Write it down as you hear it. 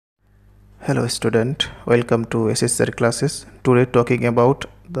Hello student, welcome to SSR classes. Today talking about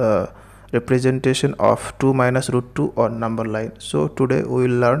the representation of 2 minus root 2 on number line. So today we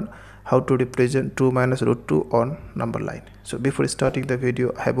will learn how to represent 2 minus root 2 on number line. So before starting the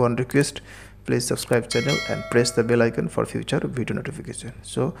video, I have one request. Please subscribe channel and press the bell icon for future video notification.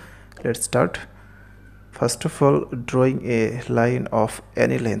 So let's start. First of all, drawing a line of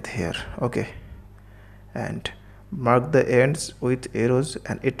any length here. Okay, and mark the ends with arrows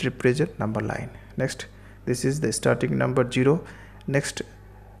and it represents number line. Next, this is the starting number 0. Next,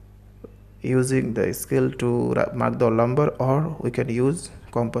 using the scale to mark the number, or we can use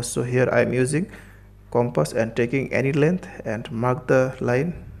compass. So here I am using compass and taking any length and mark the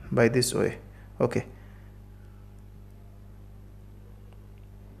line by this way. Okay,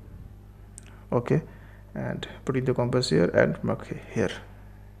 and putting the compass here and mark here.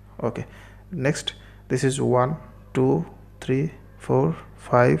 Okay, next, this is 1 2 3 4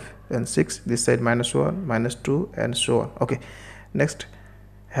 5 and 6. This side -1 -2 and so on. Okay, next,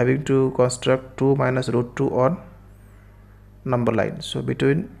 having to construct 2 minus root 2 on number line. So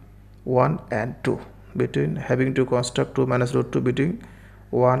between 1 and 2, between having to construct 2 minus root 2 between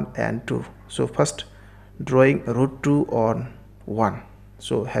 1 and 2. So first, drawing root 2 on 1.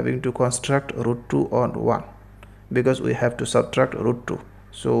 So having to construct root 2 on 1 because we have to subtract root 2.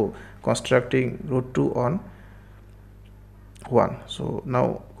 So constructing root 2 on 1. So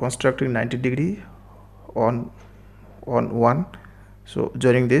now constructing 90° on 1. So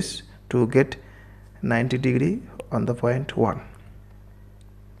joining this to get 90° on the point 1.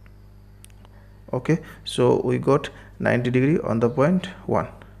 Okay, so we got 90° on the point 1.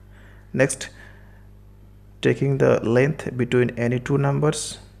 Next, taking the length between any two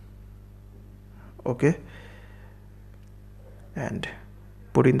numbers. Okay, and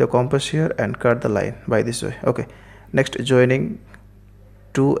putting the compass here and cut the line by this way. Okay, next, joining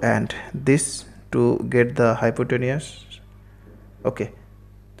 2 and this to get the hypotenuse. Okay,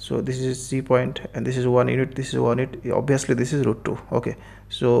 so this is C point and this is 1 unit, this is 1 unit, obviously this is root 2. Okay,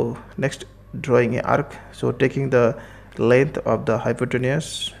 so next, drawing an arc. So taking the length of the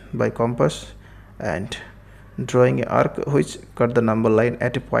hypotenuse by compass and drawing an arc which cut the number line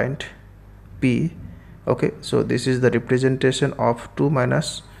at a point P. Okay, so this is the representation of 2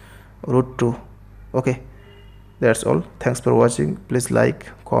 minus root 2. Okay, that's all. Thanks for watching. Please like,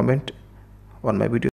 comment on my video.